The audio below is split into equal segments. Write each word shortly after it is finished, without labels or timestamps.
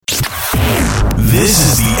This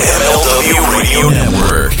is the MLW Radio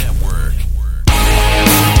Network.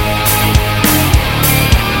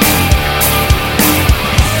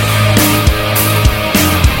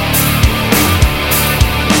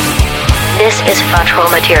 This is Front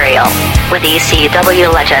Row Material with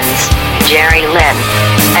ECW legends Jerry Lynn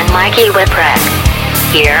and Mikey Whipwreck.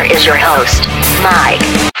 Here is your host, Mike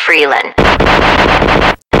Freeland.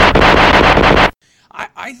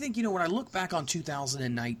 I think, when I look back on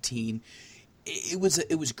 2019, it was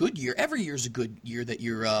a good year. Every year's a good year that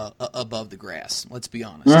you're above the grass, let's be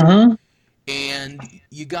honest. Mm-hmm. And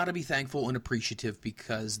you got to be thankful and appreciative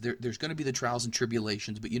because there's going to be the trials and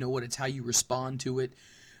tribulations, but you know what? It's how you respond to it.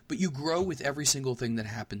 But you grow with every single thing that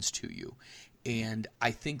happens to you. And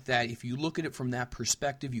I think that if you look at it from that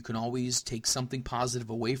perspective, you can always take something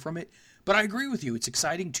positive away from it. But I agree with you. It's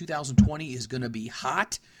exciting. 2020 is going to be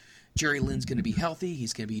hot. Jerry Lynn's going to be healthy.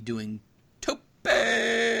 He's going to be doing tope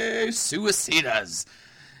suicidas.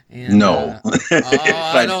 And, no.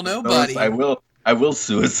 I don't know, buddy. I will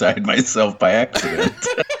suicide myself by accident.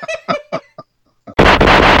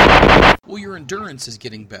 Well, your endurance is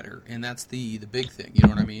getting better, and that's the big thing. You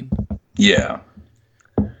know what I mean? Yeah.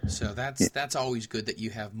 So that's always good that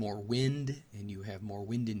you have more wind, and you have more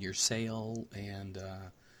wind in your sail, and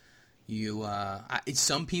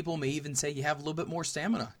some people may even say you have a little bit more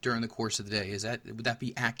stamina during the course of the day. Would that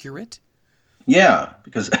be accurate? Yeah,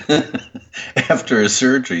 because after a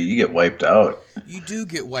surgery, you get wiped out. You do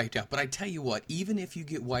get wiped out, but I tell you what, even if you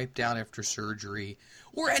get wiped out after surgery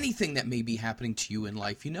or anything that may be happening to you in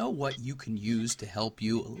life, you know what you can use to help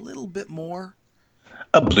you a little bit more?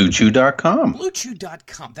 BlueChew.com.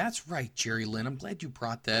 BlueChew.com. That's right, Jerry Lynn. I'm glad you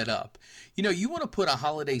brought that up. You want to put a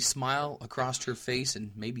holiday smile across her face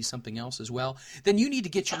and maybe something else as well, then you need to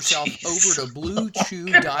get yourself over to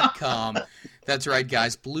BlueChew.com. That's right,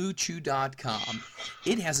 guys, BlueChew.com.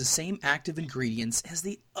 It has the same active ingredients as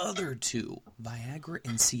the other two, Viagra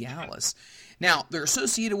and Cialis. Now, they're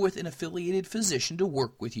associated with an affiliated physician to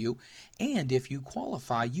work with you, and if you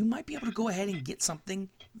qualify, you might be able to go ahead and get something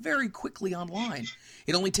very quickly online.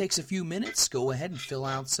 It only takes a few minutes. Go ahead and fill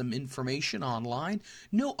out some information online.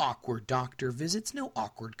 No awkward doctor visits, no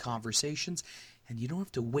awkward conversations, and you don't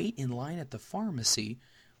have to wait in line at the pharmacy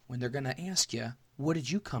when they're going to ask you, what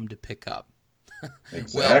did you come to pick up?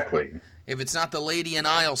 Exactly. Well, if it's not the lady in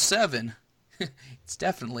aisle 7, it's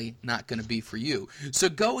definitely not going to be for you. So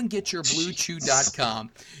go and get your BlueChew.com.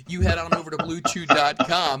 You head on over to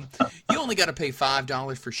BlueChew.com. You only got to pay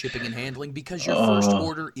 $5 for shipping and handling because your first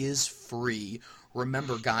order is free.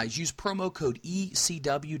 Remember, guys, use promo code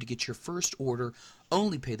ECW to get your first order.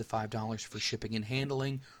 Only pay the $5 for shipping and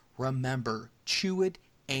handling. Remember, chew it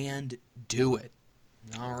and do it.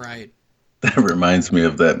 All right. That reminds me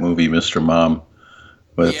of that movie, Mr. Mom.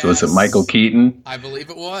 Yes. Was it Michael Keaton? I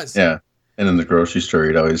believe it was. Yeah. And in the grocery store,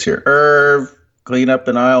 you'd always hear, Irv, clean up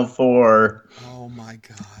in aisle 4. Oh, my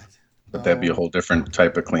God. But that'd be a whole different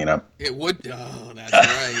type of cleanup. It would. Oh, that's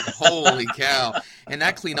right. Holy cow. And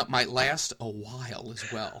that cleanup might last a while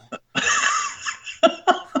as well.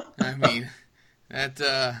 I mean,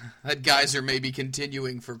 that geyser may be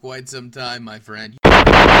continuing for quite some time, my friend.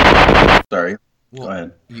 Sorry. Well, go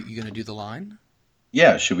ahead. You going to do the line?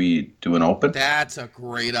 Yeah, should we do an open? That's a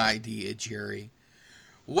great idea, Jerry.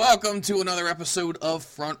 Welcome to another episode of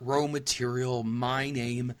Front Row Material. My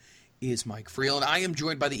name is Mike Freeland. I am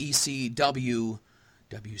joined by the ECW,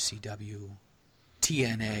 WCW,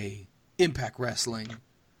 TNA, Impact Wrestling,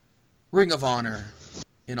 Ring of Honor,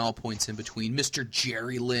 and all points in between, Mr.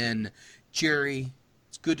 Jerry Lynn. Jerry,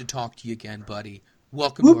 it's good to talk to you again, buddy.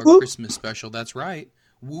 Welcome to our Christmas special. That's right.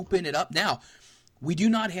 Whooping it up. Now, we do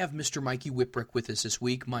not have Mr. Mikey Whipwreck with us this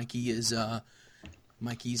week. Mikey's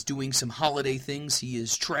doing some holiday things. He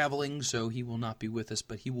is traveling, so he will not be with us,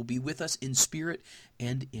 but he will be with us in spirit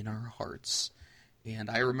and in our hearts.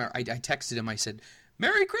 And I remember, I texted him, I said,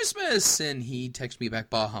 Merry Christmas! And he texted me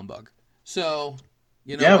back, bah humbug. So,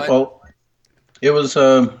 you know what? Well, it was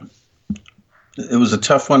a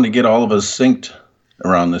tough one to get all of us synced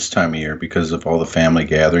around this time of year because of all the family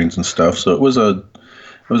gatherings and stuff, so it was a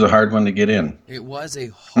hard one to get in. It was a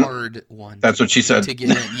hard one. That's what she said. To get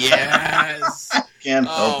in. Yes! Can't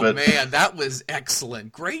help it. Oh, man, that was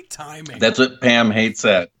excellent. Great timing. That's what Pam hates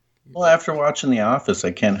that. Well, after watching The Office,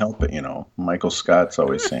 I can't help it, Michael Scott's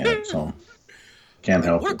always saying it, so can't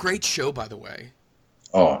help it. What a great show, by the way.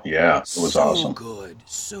 Oh, yeah. It was awesome.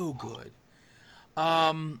 So good.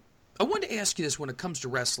 I wanted to ask you this when it comes to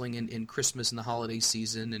wrestling and Christmas and the holiday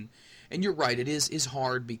season, and you're right, it is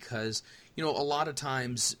hard because, a lot of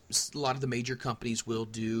times, a lot of the major companies will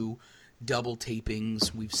do double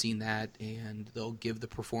tapings. We've seen that, and they'll give the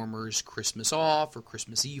performers Christmas off or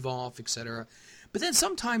Christmas Eve off, etc. But then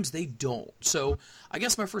sometimes they don't. So I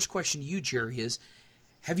guess my first question to you, Jerry, is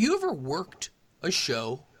have you ever worked a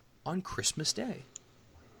show on Christmas Day?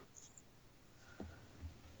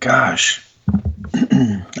 Gosh,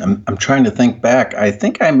 I'm trying to think back. I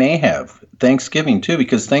think I may have. Thanksgiving, too,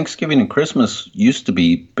 because Thanksgiving and Christmas used to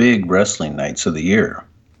be big wrestling nights of the year.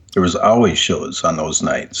 There was always shows on those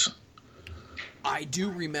nights. I do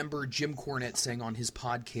remember Jim Cornette saying on his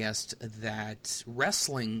podcast that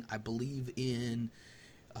wrestling, I believe in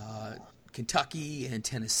Kentucky and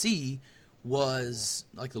Tennessee, was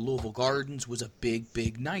like the Louisville Gardens was a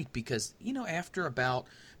big night because, after about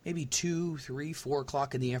maybe 2, 3, 4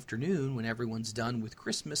 o'clock in the afternoon when everyone's done with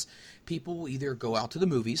Christmas, people will either go out to the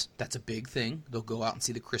movies. That's a big thing. They'll go out and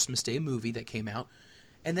see the Christmas Day movie that came out.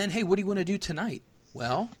 And then, hey, what do you want to do tonight?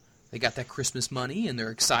 Well, they got that Christmas money and they're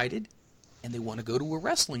excited and they want to go to a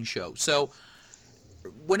wrestling show. So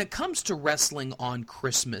when it comes to wrestling on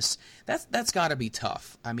Christmas, that's got to be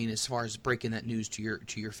tough. I mean, as far as breaking that news to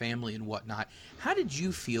your family and whatnot, how did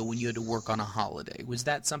you feel when you had to work on a holiday? Was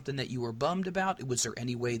that something that you were bummed about? Was there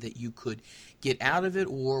any way that you could get out of it,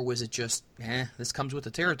 or was it just, this comes with the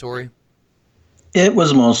territory? It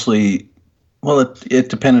was mostly, well, it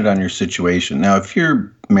depended on your situation. Now, if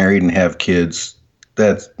you're married and have kids,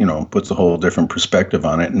 that puts a whole different perspective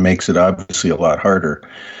on it and makes it obviously a lot harder.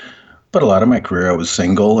 But a lot of my career, I was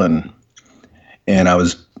single and I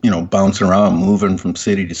was, bouncing around, moving from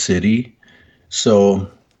city to city.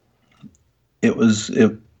 So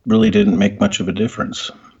it really didn't make much of a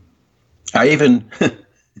difference. I even,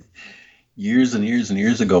 years and years and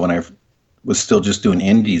years ago when I was still just doing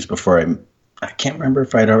indies before I can't remember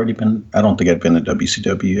if I'd already been, I don't think I'd been at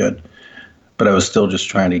WCW yet, but I was still just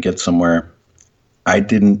trying to get somewhere. I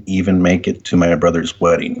didn't even make it to my brother's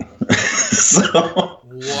wedding. So.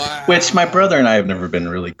 Wow. Which my brother and I have never been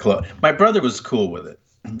really close. My brother was cool with it.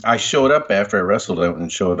 I showed up after I wrestled out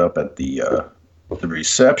and showed up at the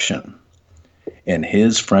reception, and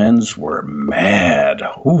his friends were mad.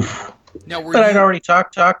 Oof. Now, but I'd already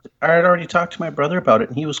talked to my brother about it,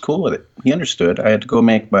 and he was cool with it. He understood. I had to go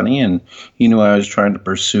make money, and he knew I was trying to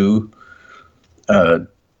pursue,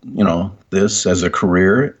 this as a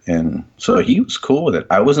career, and so he was cool with it.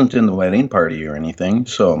 I wasn't in the wedding party or anything,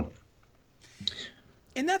 so.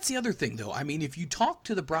 And that's the other thing, though. I mean, if you talk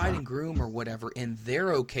to the bride and groom or whatever, and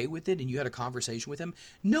they're okay with it, and you had a conversation with them,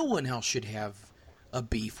 no one else should have a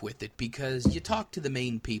beef with it because you talk to the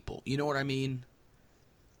main people. You know what I mean?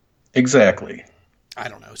 Exactly. I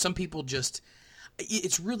don't know. Some people just...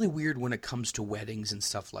 It's really weird when it comes to weddings and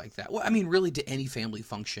stuff like that. Well, I mean, really to any family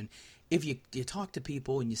function. If you talk to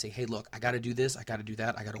people and you say, hey, look, I got to do this, I got to do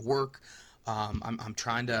that, I got to work, I'm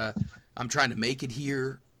trying to make it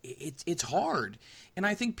here. It's hard, and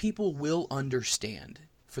I think people will understand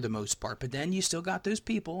for the most part. But then you still got those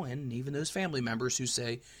people, and even those family members who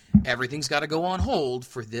say everything's got to go on hold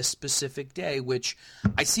for this specific day. Which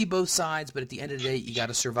I see both sides, but at the end of the day, you got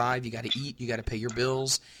to survive, you got to eat, you got to pay your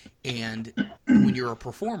bills, and when you're a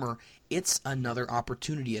performer, it's another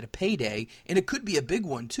opportunity at a payday, and it could be a big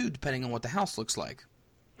one too, depending on what the house looks like.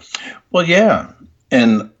 Well, yeah,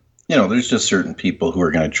 and. There's just certain people who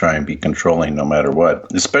are going to try and be controlling no matter what,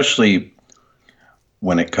 especially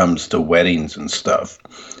when it comes to weddings and stuff.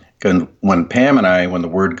 And when Pam and I, when the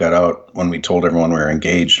word got out, when we told everyone we were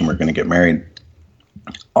engaged and we're going to get married,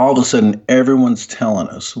 all of a sudden everyone's telling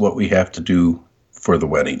us what we have to do for the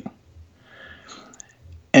wedding.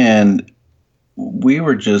 And we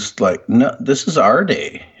were just like, no, this is our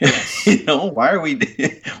day. Why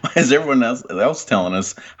is everyone else telling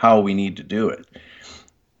us how we need to do it?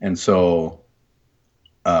 And so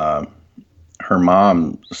her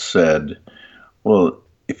mom said, well,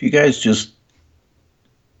 if you guys just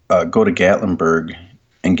go to Gatlinburg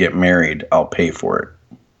and get married, I'll pay for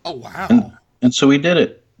it. Oh, wow. And so we did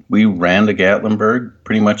it. We ran to Gatlinburg,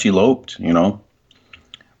 pretty much eloped,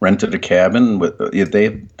 rented a cabin.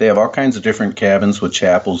 They have all kinds of different cabins with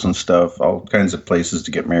chapels and stuff, all kinds of places to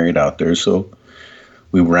get married out there. So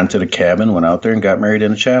we rented a cabin, went out there and got married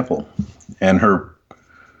in a chapel. And her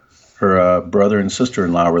brother and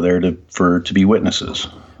sister-in-law were there to be witnesses.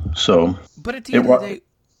 So, but at the end of the day,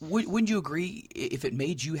 wouldn't you agree if it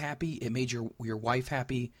made you happy, it made your wife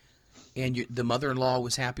happy, and the mother-in-law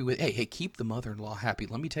was happy with? Hey, keep the mother-in-law happy.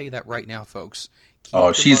 Let me tell you that right now, folks.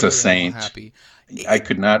 She's a saint. Happy. I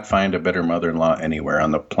could not find a better mother-in-law anywhere on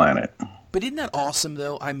the planet. But isn't that awesome,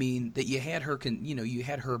 though? I mean, that you had her, you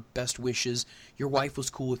had her best wishes. Your wife was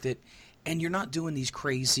cool with it. And you're not doing these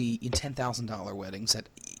crazy $10,000 weddings that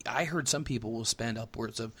I heard some people will spend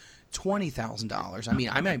upwards of $20,000. I mean,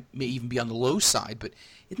 I may even be on the low side, but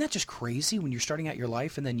isn't that just crazy when you're starting out your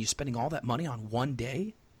life and then you're spending all that money on one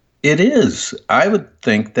day? It is. I would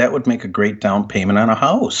think that would make a great down payment on a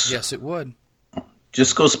house. Yes, it would.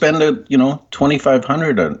 Just go spend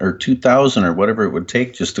 $2,500 or $2,000 or whatever it would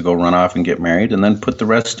take just to go run off and get married, and then put the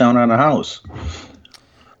rest down on a house.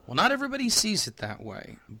 Well, not everybody sees it that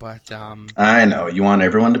way, but I know you want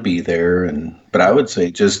everyone to be there, but I would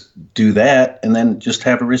say just do that and then just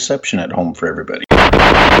have a reception at home for everybody.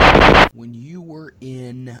 When you were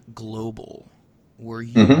in Global, were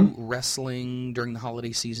you wrestling during the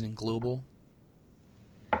holiday season in Global?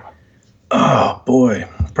 Oh boy,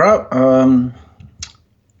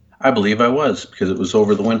 I believe I was, because it was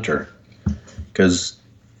over the winter. Because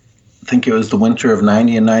I think it was the winter of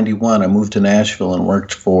 90 and 91. I moved to Nashville and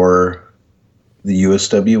worked for the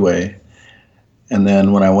USWA. And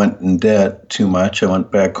then when I went in debt too much, I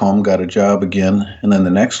went back home, got a job again. And then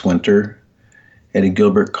the next winter, Eddie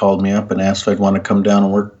Gilbert called me up and asked if I'd want to come down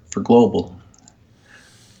and work for Global.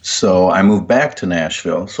 So I moved back to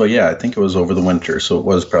Nashville. So yeah, I think it was over the winter. So it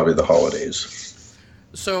was probably the holidays.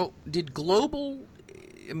 So did Global...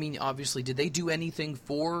 I mean, obviously, did they do anything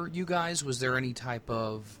for you guys? Was there any type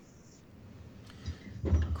of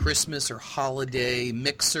Christmas or holiday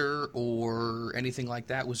mixer or anything like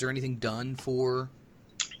that? Was there anything done for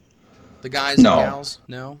the guys and gals?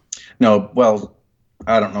 No? No, well,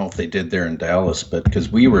 I don't know if they did there in Dallas, but because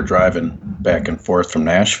we were driving back and forth from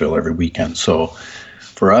Nashville every weekend. So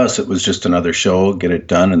for us, it was just another show, get it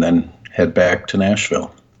done, and then head back to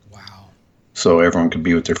Nashville. Wow. So everyone could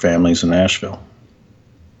be with their families in Nashville.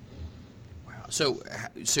 So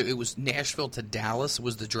it was Nashville to Dallas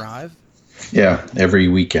was the drive? Yeah, every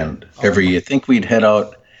weekend. I think we'd head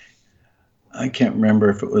out, I can't remember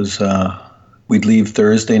if it was, we'd leave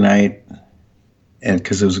Thursday night, and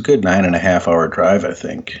because it was a good 9.5-hour drive, I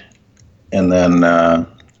think. And then I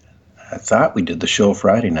thought we did the show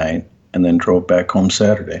Friday night, and then drove back home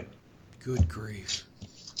Saturday. Good grief.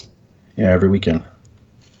 Yeah, every weekend.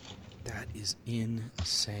 That is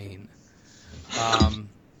insane.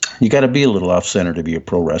 You got to be a little off-center to be a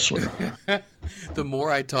pro wrestler. The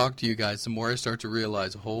more I talk to you guys, the more I start to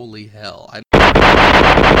realize, holy hell.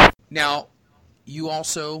 Now, you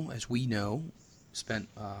also, as we know, spent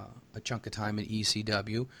a chunk of time in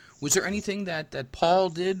ECW. Was there anything that Paul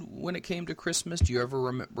did when it came to Christmas? Do you ever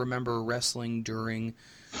remember wrestling during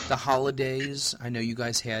the holidays? I know you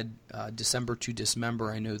guys had December to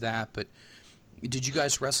Dismember, I know that, but did you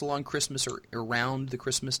guys wrestle on Christmas or around the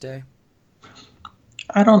Christmas day?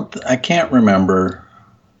 I can't remember.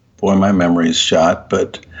 Boy, my memory's shot,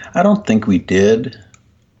 but I don't think we did.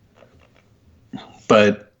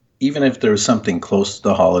 But even if there was something close to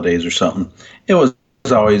the holidays or something, it was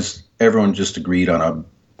always everyone just agreed on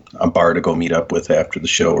a bar to go meet up with after the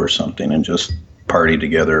show or something and just party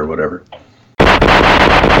together or whatever.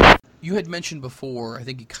 You had mentioned before, I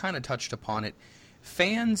think you kind of touched upon it,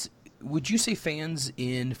 fans, would you say fans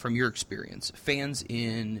from your experience, fans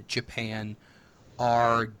in Japan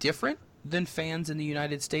are different than fans in the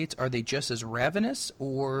United States? Are they just as ravenous,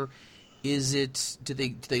 or do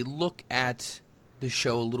they look at the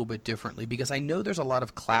show a little bit differently? Because I know there's a lot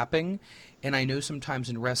of clapping, and I know sometimes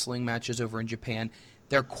in wrestling matches over in Japan,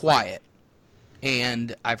 they're quiet.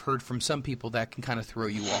 And I've heard from some people that can kind of throw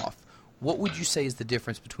you off. What would you say is the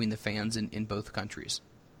difference between the fans in both countries?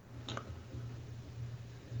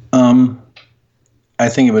 I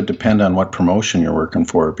think it would depend on what promotion you're working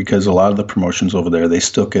for, because a lot of the promotions over there, they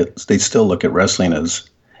still look at wrestling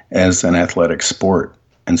as an athletic sport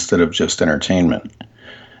instead of just entertainment.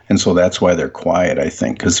 And so that's why they're quiet, I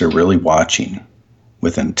think, because they're really watching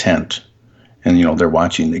with intent. And, they're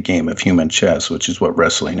watching the game of human chess, which is what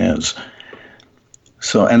wrestling is.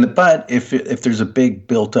 So, but if there's a big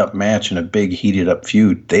built-up match and a big heated-up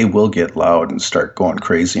feud, they will get loud and start going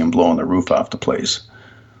crazy and blowing the roof off the place.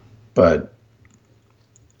 But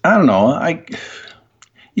I don't know.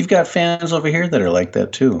 You've got fans over here that are like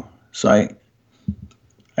that too. So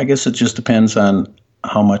I guess it just depends on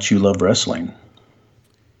how much you love wrestling.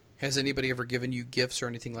 Has anybody ever given you gifts or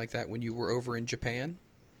anything like that when you were over in Japan?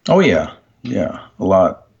 Oh yeah, a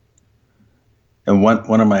lot. And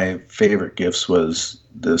one of my favorite gifts was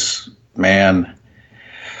this man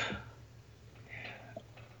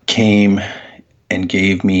came and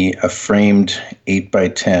gave me a framed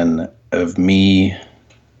 8x10 of me.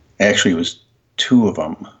 Actually, it was two of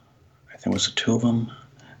them. I think it was two of them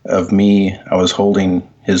of me. I was holding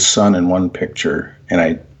his son in one picture, and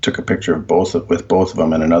I took a picture of both of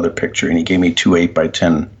them in another picture, and he gave me two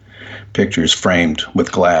 8x10 pictures framed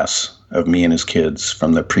with glass of me and his kids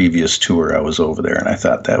from the previous tour I was over there, and I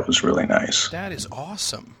thought that was really nice. That is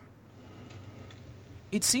awesome.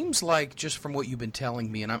 It seems like, just from what you've been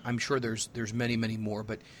telling me, and I'm sure there's many, many more,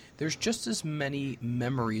 but there's just as many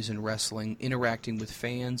memories in wrestling, interacting with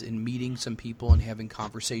fans and meeting some people and having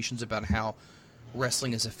conversations about how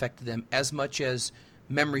wrestling has affected them, as much as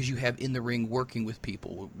memories you have in the ring working with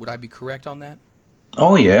people. Would I be correct on that?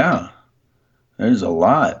 Oh, yeah. There's a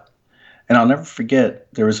lot. And I'll never forget,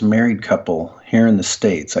 there was a married couple here in the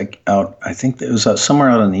States. I think it was somewhere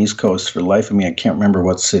out on the East Coast. For the life of me, I can't remember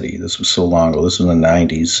what city. This was so long ago. This was in the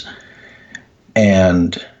 90s.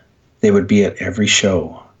 And they would be at every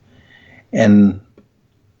show. And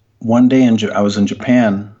one day I was in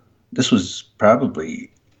Japan. This was probably,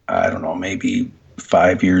 I don't know, maybe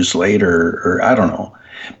 5 years later, or I don't know.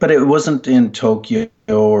 But it wasn't in Tokyo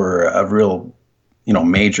or a real,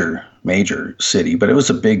 major city, but it was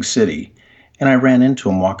a big city. And I ran into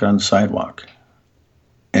him walking on the sidewalk.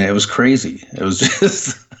 And it was crazy. It was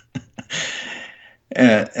just...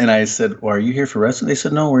 and I said, well, are you here for wrestling? They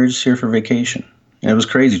said, no, we're just here for vacation. And it was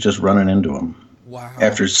crazy just running into him. Wow.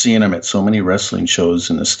 After seeing him at so many wrestling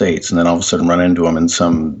shows in the States, and then all of a sudden run into him in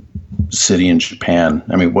some city in Japan.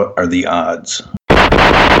 I mean, what are the odds?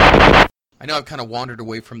 I know I've kind of wandered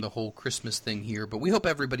away from the whole Christmas thing here, but we hope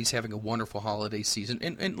everybody's having a wonderful holiday season.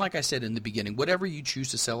 And like I said in the beginning, whatever you choose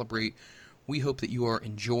to celebrate, we hope that you are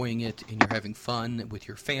enjoying it and you're having fun with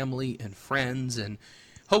your family and friends. And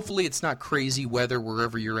hopefully it's not crazy weather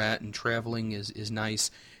wherever you're at, and traveling is nice.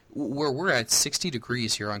 We're at 60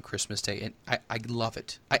 degrees here on Christmas Day, and I love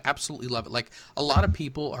it. I absolutely love it. Like, a lot of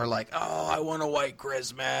people are like, oh, I want a white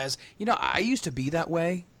Christmas. I used to be that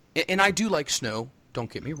way, and I do like snow,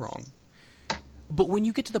 don't get me wrong. But when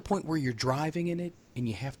you get to the point where you're driving in it and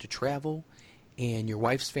you have to travel, and your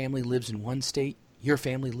wife's family lives in one state, your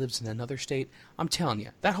family lives in another state, I'm telling you,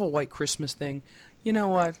 that whole white Christmas thing, you know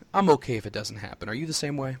what? I'm okay if it doesn't happen. Are you the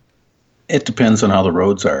same way? It depends on how the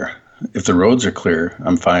roads are. If the roads are clear,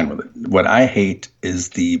 I'm fine with it. What I hate is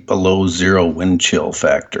the below zero wind chill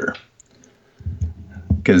factor.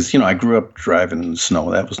 Because, I grew up driving in the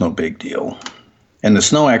snow. That was no big deal. And the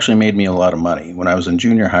snow actually made me a lot of money. When I was in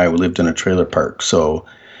junior high, we lived in a trailer park. So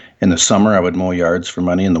in the summer, I would mow yards for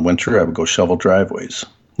money. In the winter, I would go shovel driveways.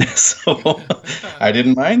 So I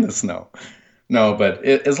didn't mind the snow. No, but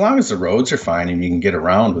as long as the roads are fine and you can get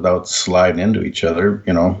around without sliding into each other,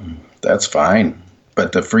 that's fine.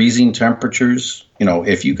 But the freezing temperatures,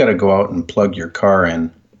 if you got to go out and plug your car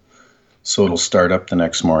in so it'll start up the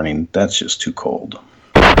next morning, that's just too cold.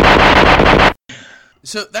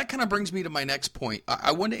 So that kind of brings me to my next point.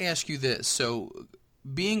 I want to ask you this. So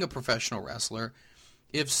being a professional wrestler,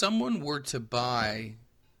 if someone were to buy,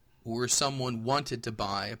 or someone wanted to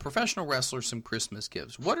buy a professional wrestler some Christmas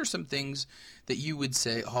gifts, what are some things that you would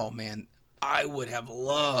say, oh man, I would have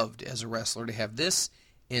loved as a wrestler to have this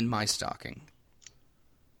in my stocking?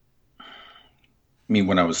 I mean,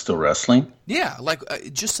 when I was still wrestling? Yeah, like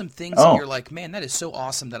just some things that you're like, man, that is so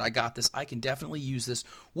awesome that I got this. I can definitely use this.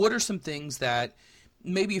 What are some things that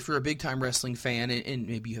maybe if you're a big-time wrestling fan and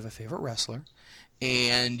maybe you have a favorite wrestler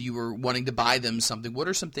and you were wanting to buy them something, what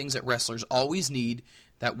are some things that wrestlers always need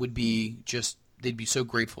that would be just, they'd be so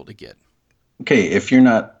grateful to get? Okay, if you're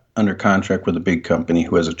not under contract with a big company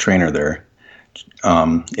who has a trainer there,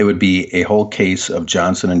 it would be a whole case of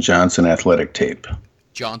Johnson & Johnson athletic tape.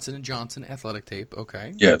 Johnson & Johnson athletic tape,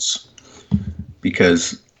 okay. Yes,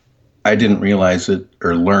 because I didn't realize it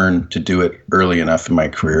or learn to do it early enough in my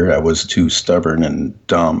career. I was too stubborn and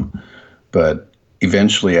dumb. But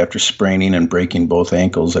eventually, after spraining and breaking both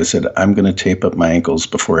ankles, I said, I'm going to tape up my ankles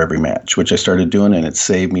before every match, which I started doing, and it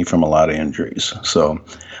saved me from a lot of injuries. So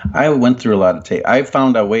I went through a lot of tape. I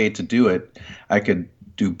found a way to do it. I could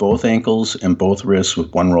do both ankles and both wrists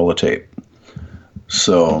with one roll of tape.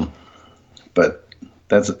 So, but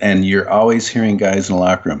and you're always hearing guys in the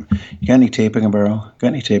locker room, you got any tape I can borrow? Got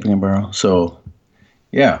any tape I can borrow? So,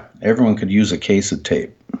 yeah, everyone could use a case of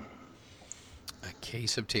tape. A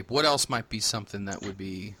case of tape. What else might be something that would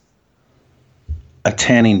be? A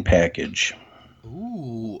tanning package.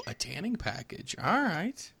 Ooh, a tanning package. All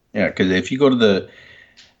right. Yeah, because if you go to the,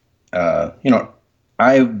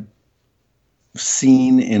 I've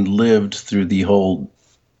seen and lived through the whole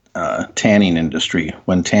tanning industry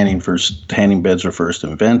when tanning beds were first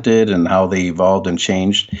invented and how they evolved and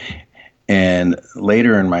changed. And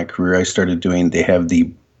later in my career, I started they have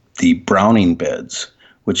the browning beds,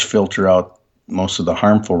 which filter out most of the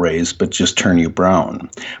harmful rays, but just turn you brown.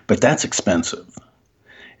 But that's expensive.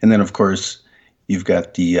 And then, of course, you've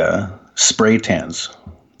got the spray tans,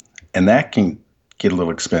 and that can get a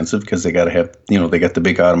little expensive because they got to have, they got the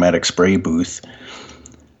big automatic spray booth.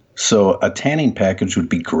 So a tanning package would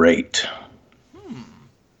be great.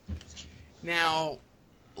 Now,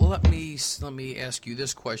 let me ask you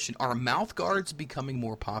this question: are mouth guards becoming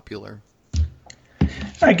more popular?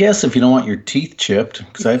 I guess if you don't want your teeth chipped,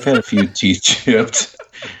 because I've had a few teeth chipped,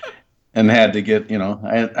 and had to get,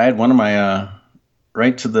 I had one of my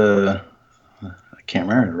right to the, I can't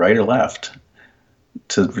remember, right or left,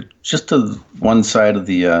 just to one side of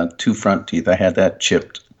the two front teeth. I had that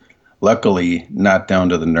chipped. Luckily, not down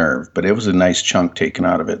to the nerve, but it was a nice chunk taken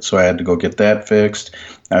out of it. So I had to go get that fixed.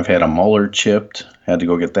 I've had a molar chipped. Had to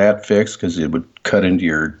go get that fixed because it would cut into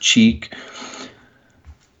your cheek.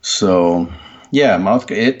 So, yeah,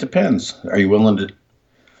 it depends. Are you willing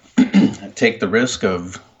to take the risk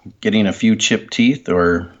of getting a few chipped teeth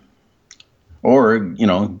or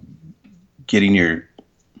getting your,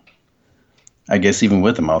 I guess even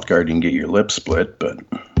with a mouth guard, you can get your lip split, but...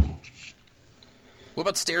 What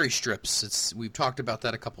about steri strips? We've talked about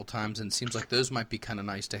that a couple times, and it seems like those might be kind of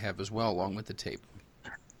nice to have as well, along with the tape.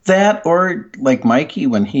 That, or like Mikey,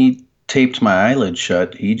 when he taped my eyelid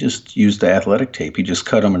shut, he just used the athletic tape. He just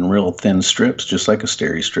cut them in real thin strips, just like a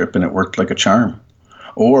steri strip, and it worked like a charm.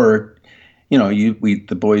 Or,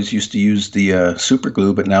 the boys used to use the super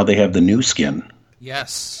glue, but now they have the new skin.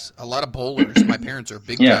 Yes, a lot of bowlers. My parents are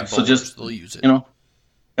big time bowlers. So just, they'll use it.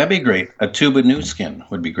 That'd be great. A tube of new skin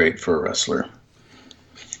would be great for a wrestler.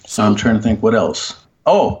 So I'm trying to think what else.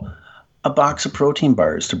 Oh, a box of protein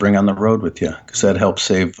bars to bring on the road with you, because that helps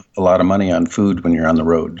save a lot of money on food when you're on the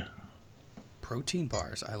road. Protein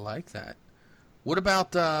bars, I like that. What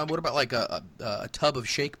about like a tub of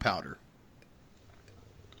shake powder?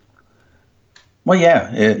 Well,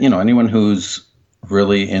 yeah, anyone who's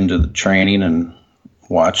really into the training and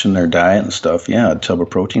watching their diet and stuff, yeah, a tub of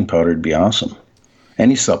protein powder would be awesome.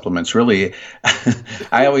 Any supplements, really.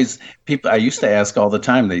 I used to ask all the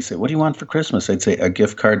time. They say, "What do you want for Christmas?" I'd say a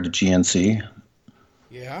gift card to GNC.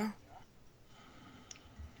 Yeah,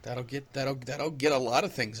 that'll get a lot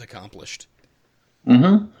of things accomplished.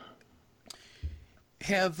 Mm-hmm.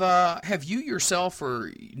 Have you yourself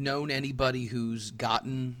or known anybody who's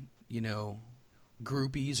gotten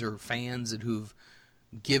groupies or fans and who've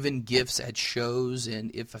given gifts at shows? And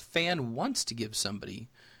if a fan wants to give somebody,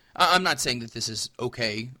 I'm not saying that this is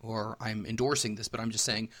okay or I'm endorsing this, but I'm just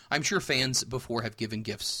saying I'm sure fans before have given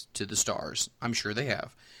gifts to the stars. I'm sure they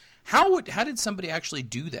have. How did somebody actually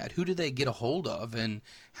do that? Who did they get a hold of, and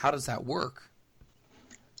how does that work?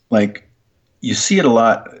 Like, you see it a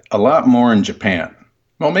lot more in Japan.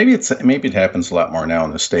 Well, maybe it happens a lot more now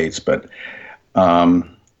in the States, but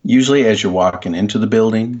usually as you're walking into the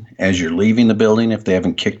building, as you're leaving the building, if they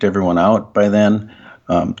haven't kicked everyone out by then,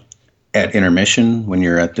 at intermission, when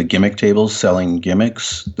you're at the gimmick tables selling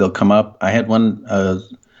gimmicks, they'll come up. I had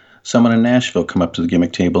someone in Nashville come up to the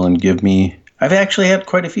gimmick table and give me, I've actually had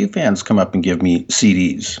quite a few fans come up and give me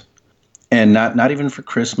CDs. And not even for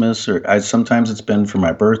Christmas, sometimes it's been for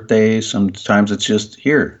my birthday, sometimes it's just,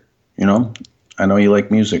 here, I know you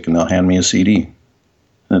like music, and they'll hand me a CD.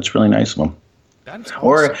 And it's really nice of them. That's awesome.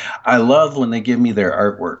 Or I love when they give me their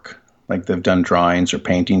artwork, like they've done drawings or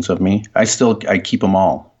paintings of me. I keep them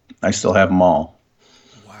all. I still have them all.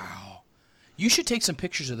 Wow. You should take some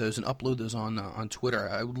pictures of those and upload those on Twitter.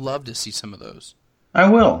 I would love to see some of those. I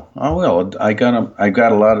will. I got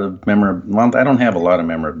a lot of Well, I don't have a lot of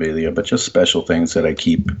memorabilia, but just special things that I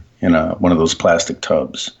keep in one of those plastic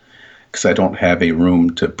tubs, because I don't have a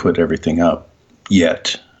room to put everything up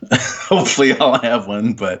yet. Hopefully, I'll have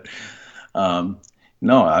one, but no,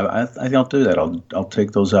 I'll do that. I'll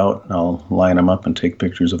take those out and I'll line them up and take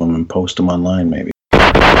pictures of them and post them online, maybe.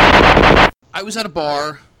 I was at a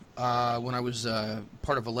bar when I was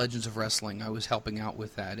part of a Legends of Wrestling. I was helping out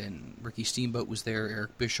with that, and Ricky Steamboat was there,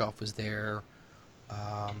 Eric Bischoff was there,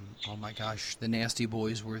 oh my gosh, the Nasty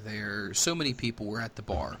Boys were there. So many people were at the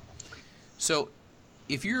bar. So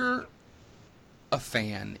if you're a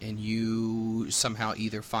fan and you somehow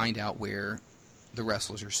either find out where the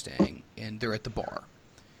wrestlers are staying and they're at the bar,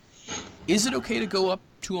 is it okay to go up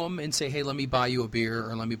to them and say, hey, let me buy you a beer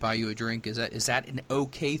or let me buy you a drink? Is that an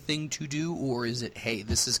okay thing to do, or is it, hey,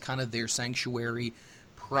 this is kind of their sanctuary,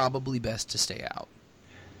 probably best to stay out?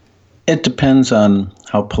 It depends on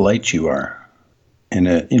how polite you are. And,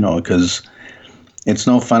 because it's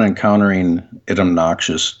no fun encountering an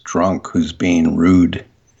obnoxious drunk who's being rude,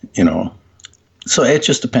 So it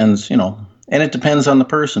just depends, and it depends on the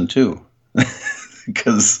person, too.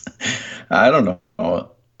 Because, I don't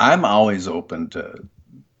know, I'm always open to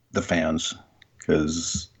the fans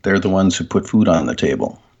because they're the ones who put food on the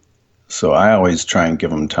table. So I always try and give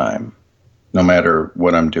them time, no matter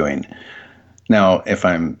what I'm doing. Now, if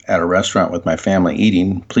I'm at a restaurant with my family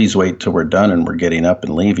eating, please wait till we're done and we're getting up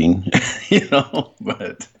and leaving,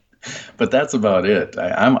 But But that's about it.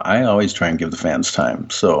 I always try and give the fans time.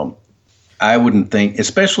 So I wouldn't think,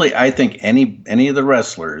 especially I think any of the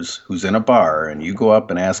wrestlers who's in a bar and you go up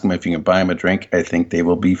and ask them if you can buy them a drink, I think they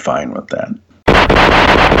will be fine with that.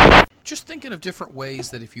 Just thinking of different ways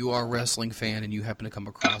that if you are a wrestling fan and you happen to come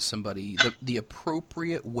across somebody, the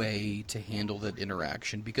appropriate way to handle that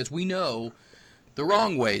interaction, because we know the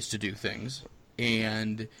wrong ways to do things.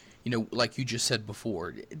 And, like you just said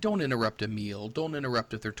before, don't interrupt a meal. Don't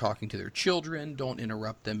interrupt if they're talking to their children. Don't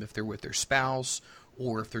interrupt them if they're with their spouse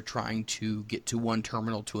or if they're trying to get to one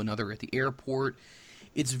terminal to another at the airport.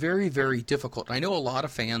 It's very, very difficult. I know a lot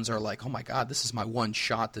of fans are like, oh my God, this is my one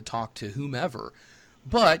shot to talk to whomever.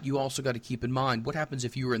 But you also got to keep in mind, what happens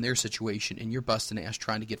if you were in their situation and you're busting ass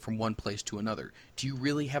trying to get from one place to another? Do you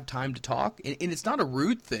really have time to talk? And it's not a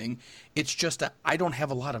rude thing. It's just a I don't have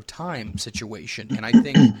a lot of time situation. And I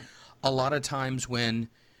think a lot of times when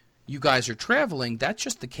you guys are traveling, that's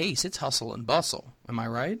just the case. It's hustle and bustle. Am I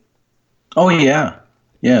right? Oh, yeah.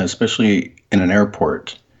 Yeah, especially in an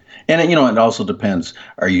airport. And, it also depends.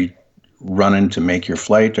 Are you running to make your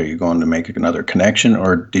flight? Are you going to make another connection?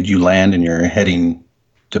 Or did you land and you're heading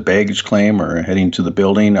to baggage claim or heading to the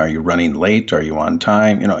building? Are you running late? Are you on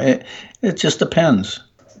time? It just depends.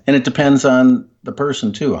 And it depends on the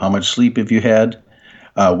person, too. How much sleep have you had?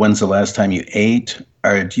 When's the last time you ate?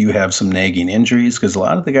 Or do you have some nagging injuries? Because a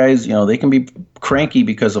lot of the guys, they can be cranky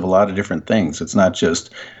because of a lot of different things. It's not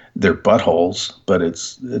just their buttholes, but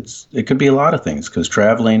it could be a lot of things. Because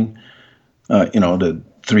traveling, to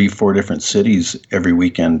 3-4 different cities every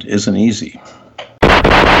weekend isn't easy.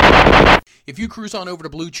 If you cruise on over to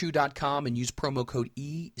BlueChew.com and use promo code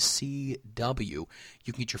ECW,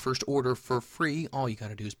 you can get your first order for free. All you got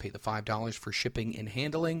to do is pay the $5 for shipping and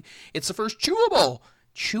handling. It's the first chewable.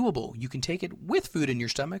 You can take it with food in your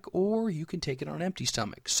stomach, or you can take it on an empty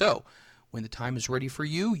stomach. So when the time is ready for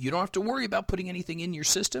you, you don't have to worry about putting anything in your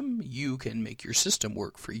system. You can make your system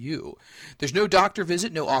work for you. There's no doctor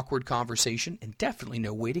visit, no awkward conversation, and definitely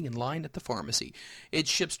no waiting in line at the pharmacy. It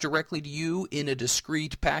ships directly to you in a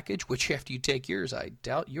discreet package, which after you take yours, I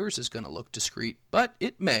doubt yours is going to look discreet, but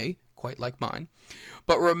it may, quite like mine.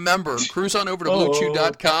 But remember, cruise on over to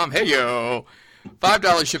BlueChew.com. Hey, yo!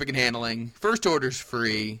 $5 shipping and handling. First order's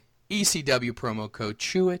free. ECW promo code.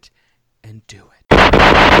 Chew it and do it.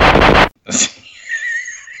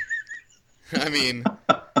 I mean,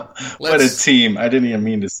 what a team. I didn't even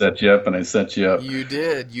mean to set you up, and I set you up. You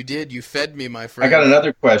did. You fed me, my friend. I got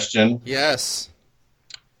another question. Yes.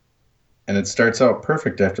 And it starts out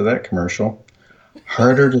perfect after that commercial.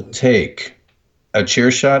 Harder to take, a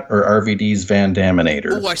chair shot or RVD's Van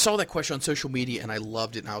Daminator? Oh, I saw that question on social media, and I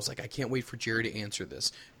loved it. And I was like, I can't wait for Jerry to answer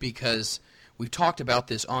this, because we've talked about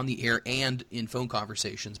this on the air and in phone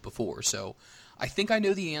conversations before. So I think I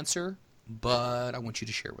know the answer, but I want you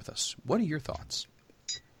to share with us. What are your thoughts?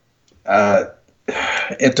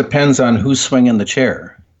 It depends on who's swinging the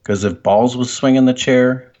chair. Because if Balls was swinging the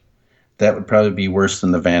chair, that would probably be worse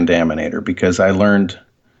than the Van Daminator, because I learned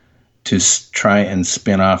to try and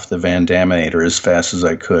spin off the Van Daminator as fast as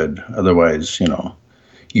I could. Otherwise,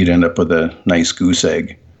 you'd end up with a nice goose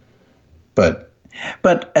egg. But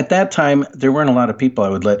at that time, there weren't a lot of people I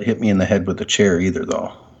would let hit me in the head with the chair either,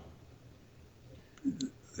 though.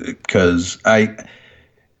 Because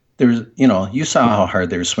you saw how hard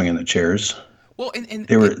they were swinging the chairs. Well, and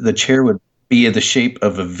the chair would be the shape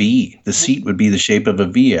of a V. The seat would be the shape of a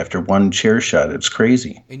V after one chair shot. It's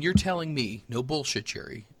crazy. And you're telling me, no bullshit,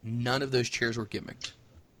 Jerry, none of those chairs were gimmicked?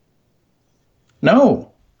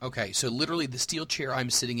 No. Okay, so literally the steel chair I'm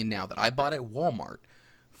sitting in now that I bought at Walmart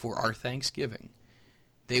for our Thanksgiving,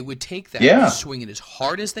 they would take that and swing it as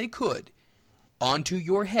hard as they could onto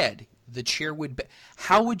your head. The chair would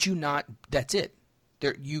how would you not? That's it.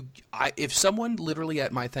 If someone literally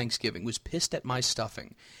at my Thanksgiving was pissed at my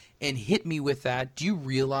stuffing and hit me with that, do you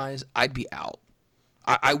realize I'd be out?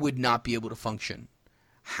 I would not be able to function.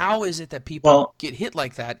 How is it that people get hit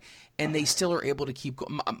like that and they still are able to keep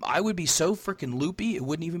going? I would be so freaking loopy, it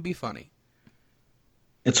wouldn't even be funny.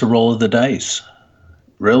 It's a roll of the dice.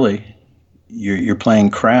 Really. You're playing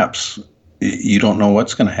craps. You don't know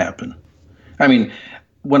what's going to happen. I mean,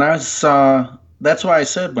 that's why I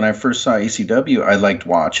said when I first saw ECW, I liked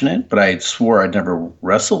watching it, but I swore I'd never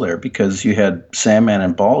wrestle there because you had Sandman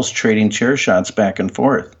and Balls trading chair shots back and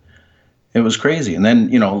forth. It was crazy. And then,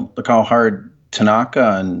 look how hard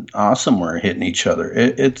Tanaka and Awesome were hitting each other.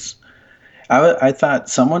 I thought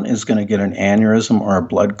someone is going to get an aneurysm or a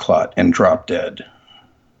blood clot and drop dead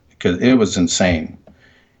because it was insane.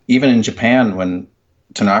 Even in Japan, when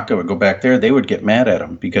Tanaka would go back there, they would get mad at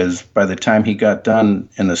him because by the time he got done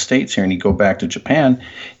in the States here and he'd go back to Japan,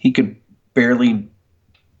 he could barely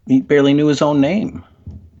He barely knew his own name.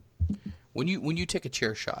 When you take a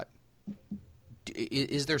chair shot,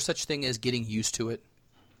 is there such thing as getting used to it?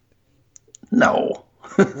 No.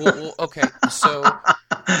 Well, okay, so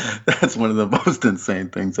that's one of the most insane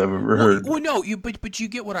things I've ever heard. Well, no, but you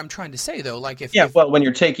get what I'm trying to say, though. Like if when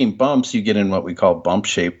you're taking bumps, you get in what we call bump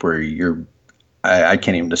shape, where I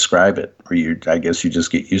can't even describe it. Where I guess you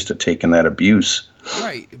just get used to taking that abuse.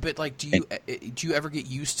 Right, but like, do you ever get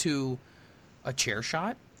used to a chair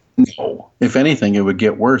shot? No. If anything, it would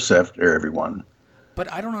get worse after everyone.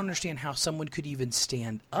 But I don't understand how someone could even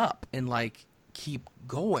stand up and like keep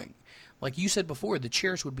going. Like you said before, the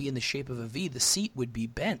chairs would be in the shape of a V. The seat would be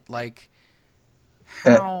bent. Like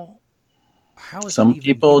how is some that even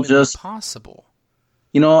people just possible?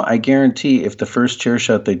 I guarantee if the first chair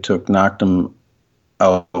shot they took knocked them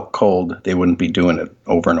out cold, they wouldn't be doing it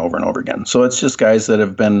over and over and over again. So it's just guys that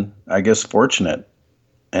have been, I guess, fortunate,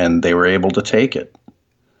 and they were able to take it.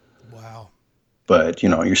 Wow. But,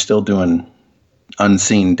 you're still doing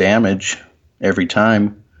unseen damage every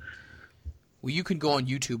time. Well, you can go on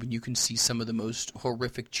YouTube and you can see some of the most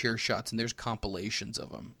horrific chair shots, and there's compilations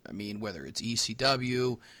of them. I mean, whether it's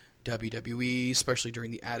ECW, WWE, especially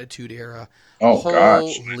during the Attitude Era. Oh,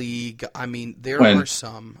 gosh. Holy, I mean, there are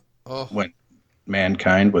some. Oh. When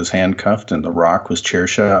Mankind was handcuffed and The Rock was chair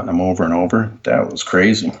shot him over and over, that was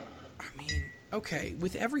crazy. I mean, okay,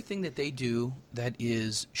 with everything that they do that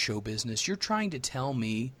is show business, you're trying to tell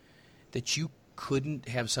me that you couldn't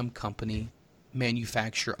have some company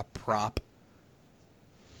manufacture a prop.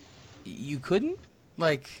 You couldn't?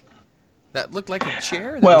 Like, that looked like a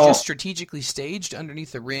chair that was just strategically staged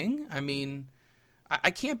underneath the ring? I mean, I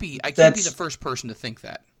can't be the first person to think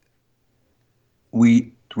that.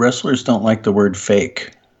 Wrestlers don't like the word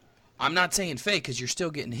fake. I'm not saying fake because you're still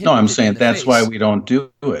getting hit. No, I'm saying that's why we don't do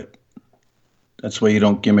it. That's why you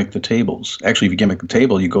don't gimmick the tables. Actually, if you gimmick the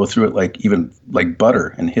table, you go through it like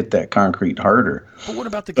butter and hit that concrete harder. But what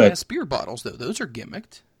about the gas beer bottles, though? Those are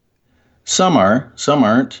gimmicked. Some are. Some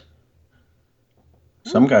aren't.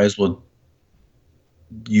 Some guys will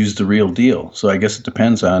use the real deal. So I guess it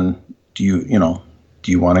depends on do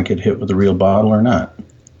you want to get hit with a real bottle or not,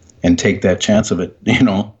 and take that chance of it,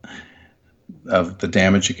 of the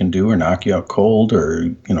damage it can do or knock you out cold or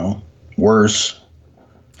worse.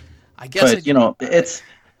 I guess, it's.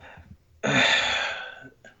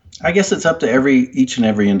 I guess it's up to each and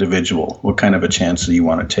every individual what kind of a chance do you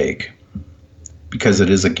want to take, because it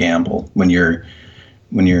is a gamble when you're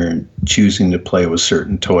choosing to play with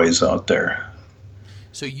certain toys out there.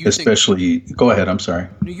 So go ahead, I'm sorry.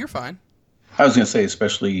 No, you're fine. I was going to say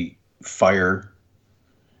especially fire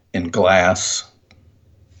and glass.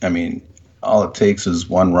 I mean, all it takes is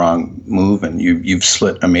one wrong move and you've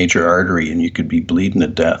slit a major artery and you could be bleeding to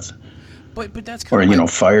death. But that's kind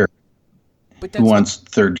of fire. But who wants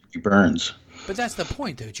third-degree burns? But that's the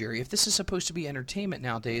point, though, Jerry. If this is supposed to be entertainment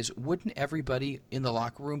nowadays, wouldn't everybody in the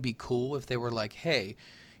locker room be cool if they were like, hey,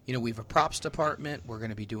 we have a props department. We're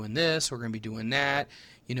going to be doing this. We're going to be doing that.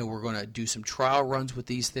 We're going to do some trial runs with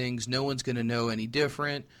these things. No one's going to know any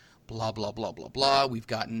different. Blah, blah, blah, blah, blah. We've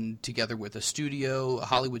gotten together with a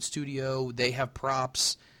Hollywood studio. They have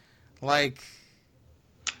props.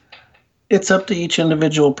 It's up to each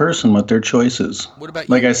individual person what their choice is. What about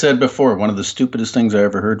you? Like I said before, one of the stupidest things I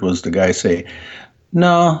ever heard was the guy say,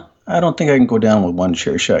 "No, I don't think I can go down with one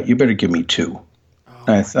chair shot. You better give me two."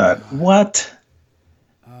 And I thought, what?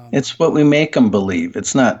 It's what we make them believe.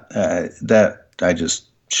 It's not that. I just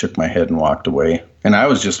shook my head and walked away. And I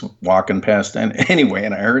was just walking past anyway,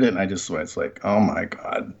 and I heard it, and it's like, oh my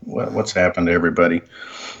God, what's happened to everybody?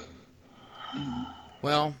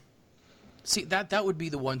 Well, see, that would be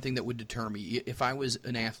the one thing that would deter me. If I was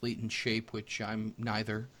an athlete in shape, which I'm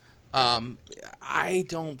neither, I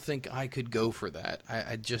don't think I could go for that.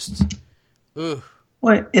 I just, ugh.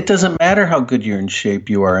 Well, it doesn't matter how good you're in shape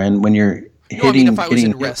you are in when you're hitting. If I was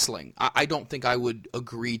in wrestling, I don't think I would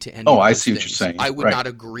agree to any of those I see things. What you're saying. I would not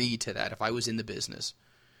agree to that if I was in the business.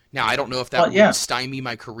 Now, I don't know if that would stymie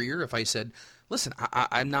my career if I said, listen,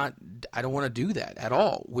 I don't want to do that at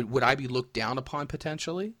all. Would I be looked down upon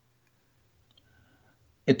potentially?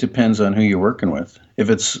 It depends on who you're working with. If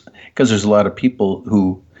it's because there's a lot of people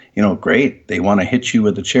who, great, they want to hit you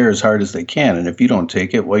with the chair as hard as they can. And if you don't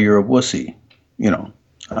take it, well, you're a wussy.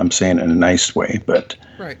 I'm saying it in a nice way, but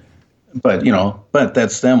right. But but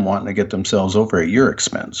that's them wanting to get themselves over at your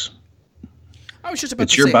expense. I was just about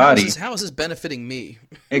it's to your say, body. How is this benefiting me?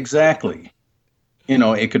 Exactly.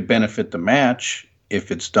 It could benefit the match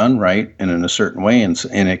if it's done right and in a certain way, and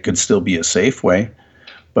it could still be a safe way.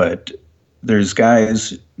 But there's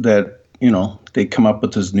guys that they come up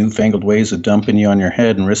with these newfangled ways of dumping you on your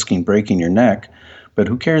head and risking breaking your neck. But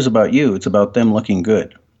who cares about you? It's about them looking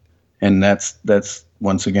good. And that's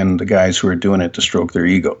once again the guys who are doing it to stroke their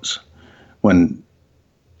egos. When,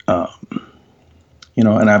 and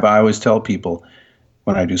I always tell people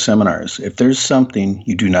when I do seminars, if there's something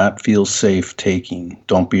you do not feel safe taking,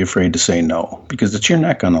 don't be afraid to say no, because it's your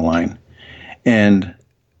neck on the line. And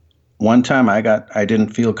one time I didn't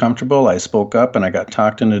feel comfortable. I spoke up and I got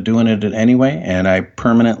talked into doing it anyway, and I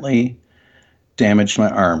permanently damaged my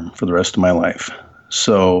arm for the rest of my life.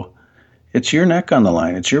 So it's your neck on the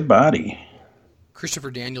line. It's your body. Christopher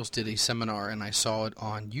Daniels did a seminar, and I saw it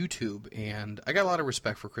on YouTube, and I got a lot of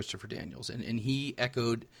respect for Christopher Daniels, and he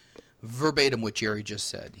echoed verbatim what Jerry just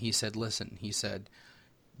said. He said, listen, he said,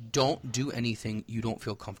 don't do anything you don't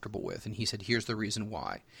feel comfortable with. And he said, here's the reason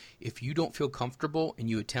why. If you don't feel comfortable and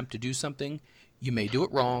you attempt to do something, you may do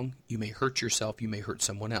it wrong, you may hurt yourself, you may hurt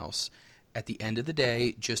someone else. At the end of the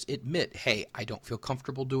day, just admit, hey, I don't feel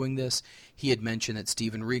comfortable doing this. He had mentioned that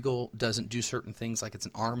Steven Regal doesn't do certain things like it's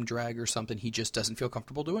an arm drag or something. He just doesn't feel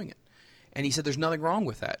comfortable doing it. And he said there's nothing wrong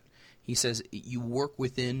with that. He says you work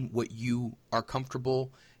within what you are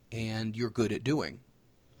comfortable and you're good at doing.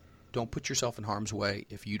 Don't put yourself in harm's way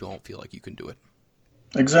if you don't feel like you can do it.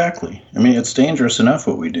 Exactly. I mean, it's dangerous enough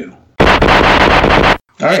what we do. All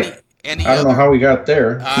right. I don't know how we got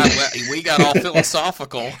there. We got all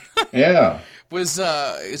philosophical. Yeah. Is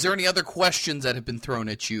there any other questions that have been thrown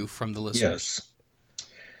at you from the listeners?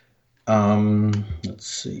 Yes. Let's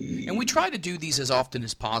see. And we try to do these as often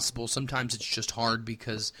as possible. Sometimes it's just hard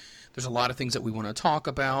because there's a lot of things that we want to talk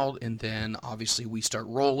about, and then obviously we start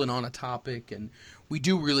rolling on a topic, and we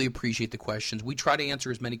do really appreciate the questions. We try to answer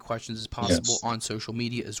as many questions as possible on social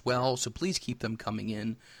media as well, so please keep them coming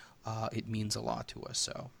in. It means a lot to us.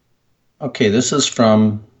 So. Okay, this is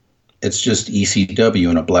from, it's just ECW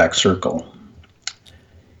in a black circle.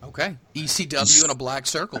 Okay, ECW in a black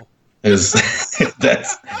circle. When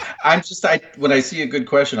I see a good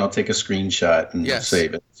question, I'll take a screenshot and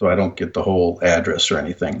save it so I don't get the whole address or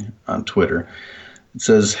anything on Twitter. It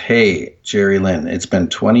says, hey, Jerry Lynn, it's been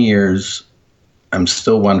 20 years. I'm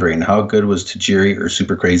still wondering, how good was Tajiri or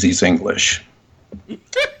Super Crazy's English?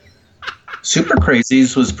 Super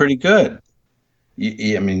Crazy's was pretty good.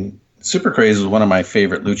 I mean, Super Crazy was one of my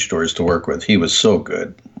favorite luchadors to work with. He was so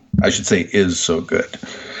good. I should say is so good.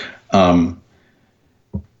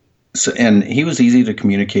 And he was easy to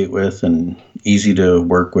communicate with and easy to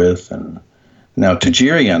work with. And now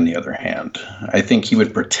Tajiri, on the other hand, I think he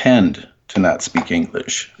would pretend to not speak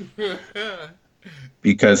English.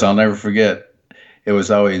 Because I'll never forget, it was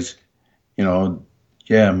always,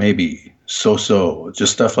 maybe, so,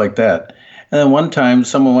 just stuff like that. And then one time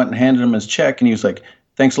someone went and handed him his check and he was like,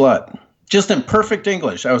 thanks a lot. Just in perfect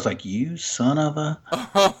English. I was like, you son of a...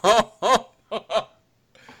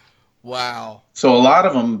 Wow. So a lot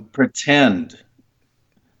of them pretend.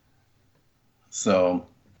 So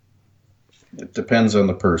it depends on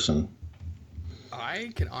the person.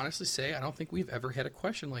 I can honestly say I don't think we've ever had a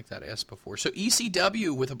question like that asked before. So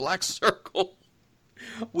ECW with a black circle.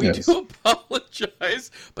 We do apologize,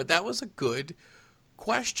 but that was a good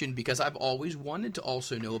question because I've always wanted to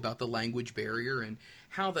also know about the language barrier and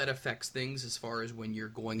how that affects things as far as when you're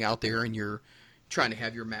going out there and you're trying to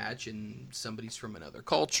have your match and somebody's from another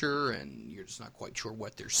culture and you're just not quite sure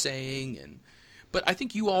what they're saying. But I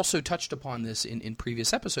think you also touched upon this in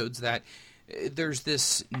previous episodes that there's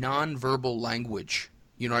this nonverbal language.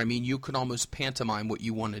 You know what I mean? You can almost pantomime what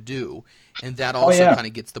you want to do, and that also kind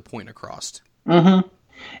of gets the point across. Mm-hmm.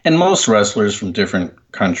 And most wrestlers from different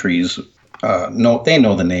countries know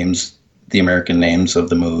the names, the American names of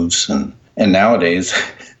the moves, and nowadays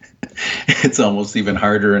it's almost even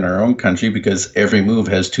harder in our own country because every move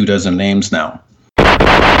has 24 names now.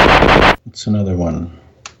 It's another one.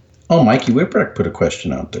 Oh, Mikey Whipwreck put a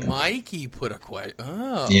question out there. Mikey put a question.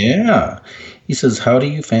 Oh. Yeah. He says, how do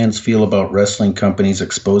you fans feel about wrestling companies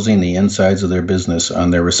exposing the insides of their business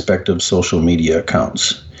on their respective social media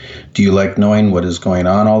accounts? Do you like knowing what is going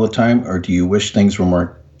on all the time, or do you wish things were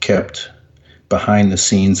more kept behind the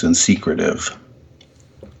scenes and secretive?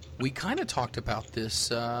 We kind of talked about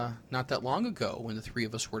this not that long ago when the three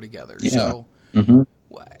of us were together. Yeah. So, mm-hmm.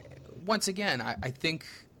 Once again, I think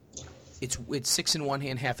it's 6 in one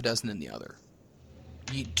hand, half a dozen in the other.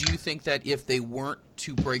 Do you think that if they weren't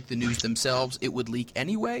to break the news themselves, it would leak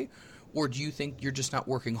anyway? Or do you think you're just not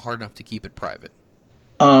working hard enough to keep it private?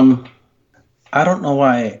 I don't know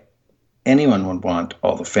why anyone would want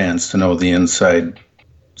all the fans to know the inside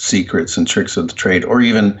secrets and tricks of the trade, or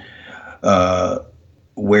even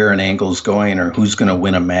where an angle's going or who's going to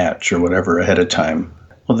win a match or whatever ahead of time.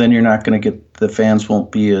 Well, then you're not going to get, the fans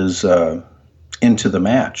won't be as into the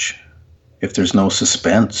match. if there's no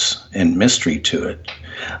suspense and mystery to it.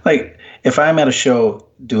 Like if I'm at a show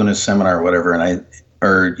doing a seminar or whatever,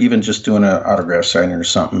 or even just doing an autograph signing or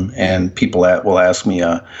something, and people will ask me,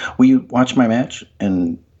 will you watch my match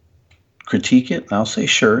and critique it? And I'll say,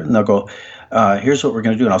 sure. And they'll go, here's what we're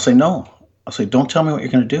going to do. And I'll say, no. I'll say, don't tell me what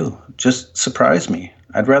you're going to do. Just surprise me.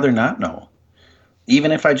 I'd rather not know.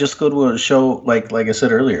 Even if I just go to a show, like I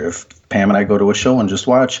said earlier, if Pam and I go to a show and just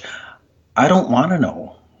watch, I don't want to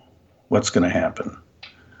know what's going to happen.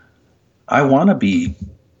 I want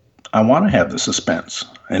to have the suspense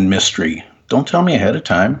and mystery. Don't tell me ahead of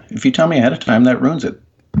time. If you tell me ahead of time, that ruins it.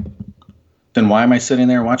 Then why am I sitting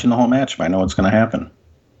there watching the whole match if I know what's going to happen?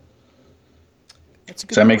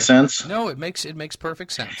 Does that make sense? No, it makes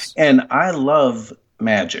perfect sense. And I love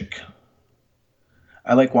magic.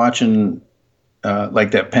 I like watching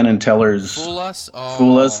like that Penn and Teller's Fool Us. Oh.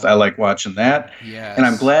 Fool Us. I like watching that. Yes. And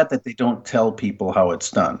I'm glad that they don't tell people how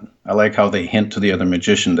it's done. I like how they hint to the other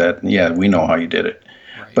magician that, yeah, we know how you did it.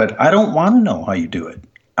 Right. But I don't want to know how you do it.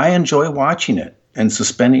 I enjoy watching it and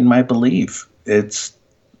suspending my belief.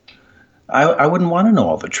 I wouldn't want to know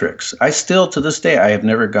all the tricks. I still, to this day, I have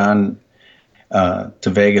never gone to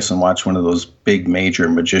Vegas and watched one of those big major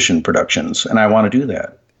magician productions, and I want to do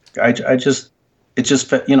that.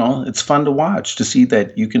 It's fun to watch, to see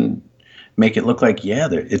that you can make it look like, yeah,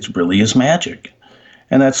 it really is magic.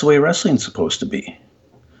 And that's the way wrestling's supposed to be.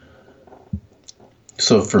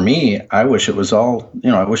 So for me, I wish it was all,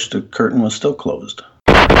 I wish the curtain was still closed.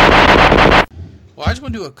 Well, I just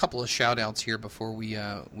want to do a couple of shout-outs here before we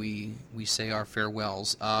say our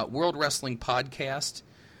farewells. World Wrestling Podcast,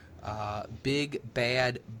 Big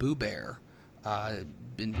Bad Boo Bear,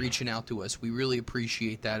 been reaching out to us. We really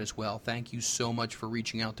appreciate that as well. Thank you so much for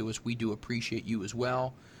reaching out to us. We do appreciate you as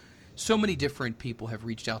well. So many different people have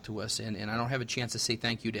reached out to us, and I don't have a chance to say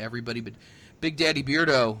thank you to everybody, but Big Daddy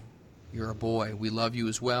Beardo, you're a boy. We love you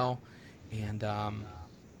as well. And,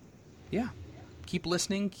 yeah, keep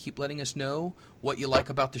listening. Keep letting us know what you like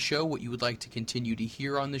about the show, what you would like to continue to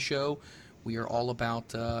hear on the show. We are all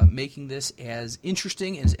about making this as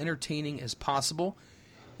interesting, as entertaining as possible.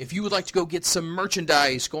 If you would like to go get some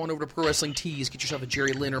merchandise, go on over to Pro Wrestling Tees, get yourself a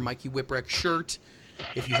Jerry Lynn or Mikey Whipwreck shirt.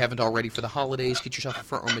 If you haven't already for the holidays, get yourself a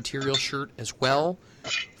Front Row Material shirt as well.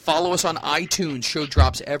 Follow us on iTunes. Show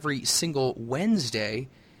drops every single Wednesday.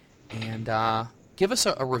 And give us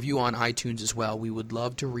a review on iTunes as well. We would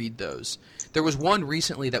love to read those. There was one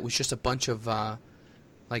recently that was just a bunch of,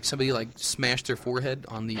 somebody smashed their forehead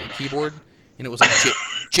on the keyboard, and it was like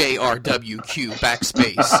JRWQ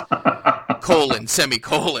backspace, colon,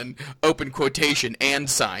 semicolon, open quotation, and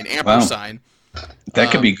sign, ampersand. Wow.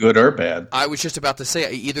 That could be good or bad. I was just about to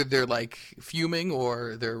say, either they're fuming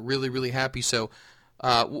or they're really, really happy. So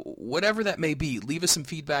whatever that may be, leave us some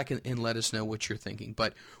feedback and let us know what you're thinking.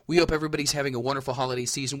 But we hope everybody's having a wonderful holiday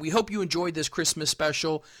season. We hope you enjoyed this Christmas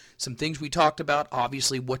special. Some things we talked about,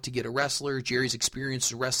 obviously what to get a wrestler, Jerry's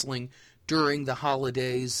experience of wrestling during the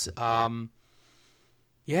holidays.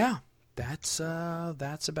 Yeah, that's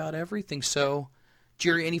about everything. So,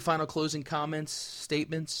 Jerry, any final closing comments,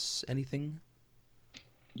 statements, anything?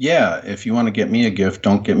 Yeah, if you want to get me a gift,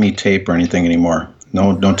 don't get me tape or anything anymore.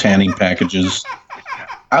 No tanning packages.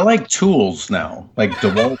 I like tools now, like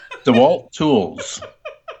DeWalt tools.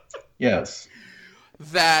 Yes.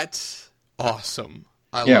 That's awesome.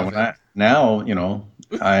 I love it.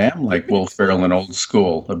 I am like Will Ferrell in Old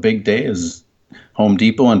School. A big day is Home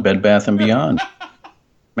Depot and Bed Bath & Beyond.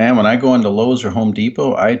 Man, when I go into Lowe's or Home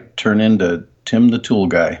Depot, I turn into Tim the Tool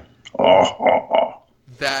Guy. Oh.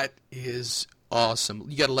 That is awesome.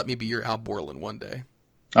 You got to let me be your Al Borland one day.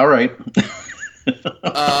 All right.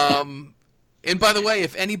 And by the way,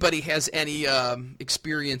 if anybody has any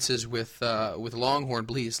experiences with Longhorn,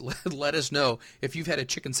 please let us know. If you've had a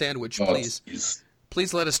chicken sandwich,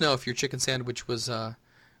 please let us know if your chicken sandwich was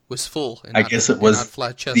full. And I guess it was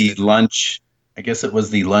the lunch. I guess it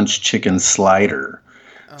was the lunch chicken slider.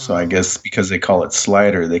 So I guess because they call it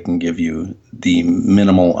slider, they can give you the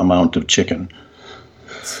minimal amount of chicken.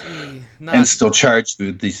 And still charge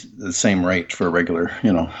you the same rate for a regular,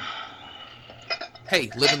 Hey,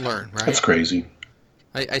 live and learn, right? That's crazy.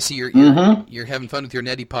 I see you're having fun with your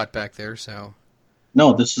neti pot back there, so.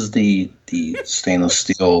 No, this is the stainless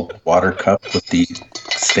steel water cup with the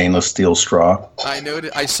stainless steel straw.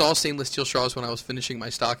 I saw stainless steel straws when I was finishing my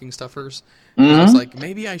stocking stuffers. And I was like,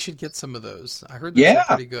 maybe I should get some of those. I heard those are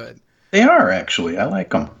pretty good. They are, actually. I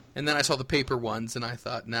like them. And then I saw the paper ones, and I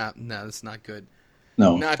thought, nah, that's not good.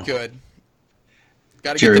 No. Not good.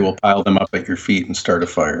 Jerry will pile them up at your feet and start a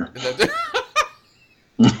fire. Get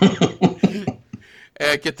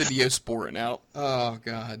the Neosporin out. Oh,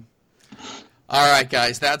 God. All right,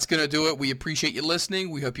 guys, that's going to do it. We appreciate you listening.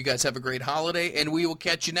 We hope you guys have a great holiday, and we will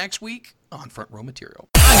catch you next week on Front Row Material.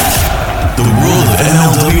 The world of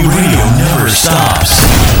MLW Radio never stops.